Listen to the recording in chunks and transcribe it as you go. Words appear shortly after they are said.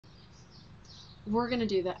we're going to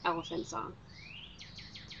do the elephant song.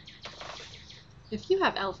 If you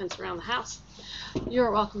have elephants around the house,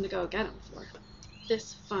 you're welcome to go get them for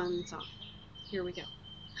this fun song. Here we go.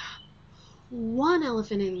 One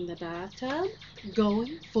elephant in the bathtub,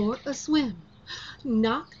 going for a swim.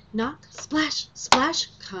 Knock, knock, splash, splash,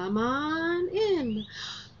 come on in.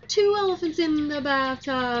 Two elephants in the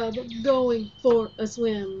bathtub, going for a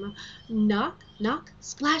swim. Knock, knock,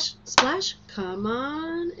 splash, splash, come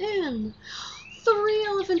on in. Three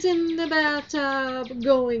elephants in the bathtub,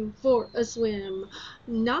 going for a swim.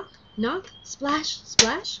 Knock, knock, splash,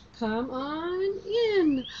 splash, come on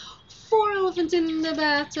in. Four elephants in the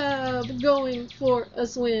bathtub, going for a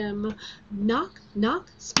swim. Knock, knock,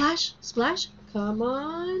 splash, splash, come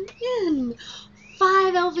on in.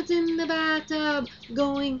 Five elephants in the bathtub,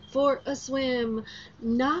 going for a swim.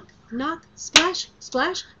 Knock, knock, splash,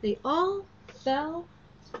 splash, they all fell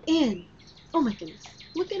in. Oh my goodness,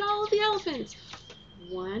 look at all of the elephants.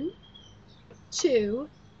 1, 2,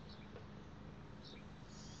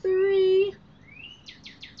 3,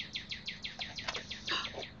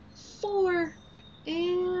 4,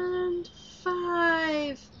 and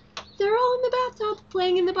 5. They're all in the bathtub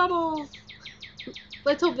playing in the bubbles.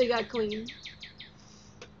 Let's hope they got clean.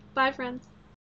 Bye, friends.